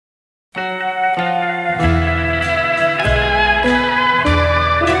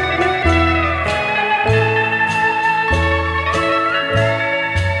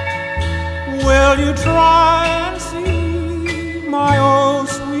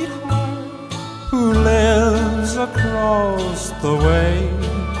the way.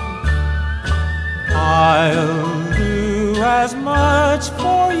 I'll do as much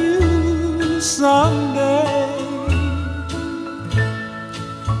for you someday.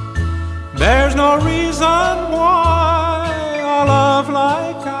 There's no reason why a love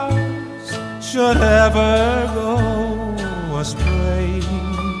like ours should ever go astray.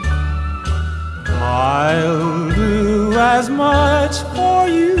 I'll do as much for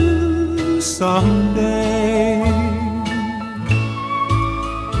you someday.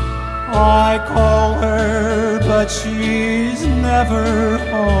 I call her, but she's never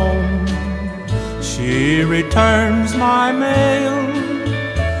home. She returns my mail.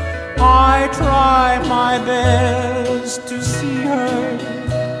 I try my best to see her,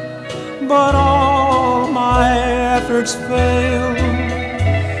 but all my efforts fail.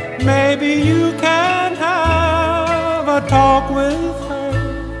 Maybe you can have a talk with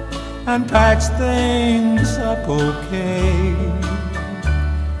her and patch things up okay.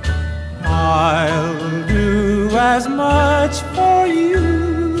 I'll do as much for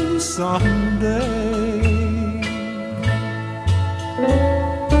you someday.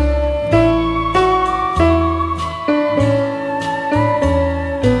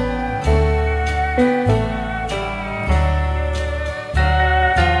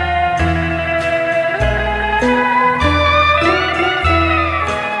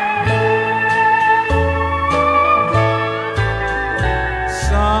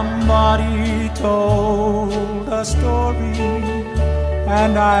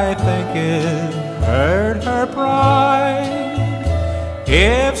 And I think it hurt her pride.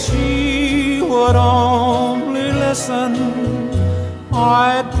 If she would only listen,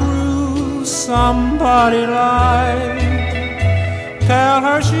 I'd prove somebody lied. Tell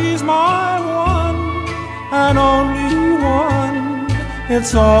her she's my one and only one.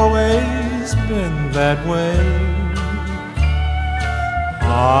 It's always been that way.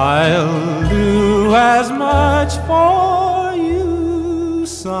 I'll do as much for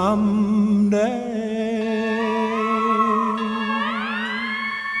someday.